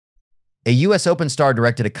A U.S. Open star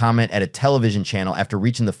directed a comment at a television channel after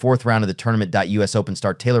reaching the fourth round of the tournament. U.S. Open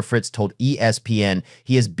star Taylor Fritz told ESPN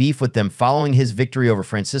he has beef with them following his victory over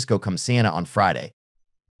Francisco Campana on Friday.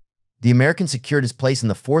 The American secured his place in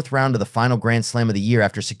the fourth round of the final Grand Slam of the year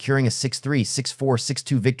after securing a 6-3, 6-4,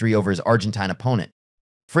 6-2 victory over his Argentine opponent.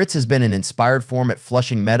 Fritz has been in inspired form at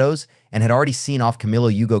Flushing Meadows and had already seen off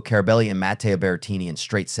Camilo Ugo Carabelli and Matteo Berrettini in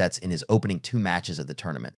straight sets in his opening two matches of the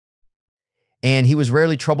tournament. And he was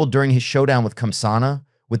rarely troubled during his showdown with Campana,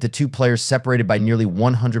 with the two players separated by nearly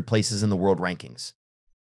 100 places in the world rankings.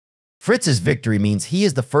 Fritz's victory means he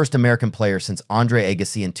is the first American player since Andre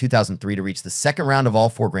Agassi in 2003 to reach the second round of all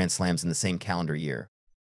four Grand Slams in the same calendar year.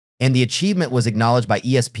 And the achievement was acknowledged by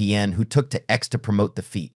ESPN, who took to X to promote the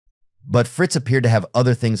feat. But Fritz appeared to have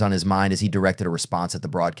other things on his mind as he directed a response at the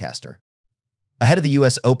broadcaster. Ahead of the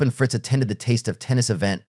U.S. Open, Fritz attended the Taste of Tennis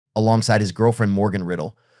event alongside his girlfriend Morgan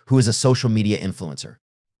Riddle, who is a social media influencer.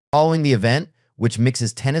 Following the event, which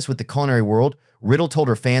mixes tennis with the culinary world, Riddle told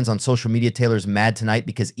her fans on social media, "Taylor's mad tonight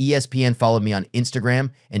because ESPN followed me on Instagram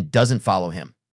and doesn't follow him."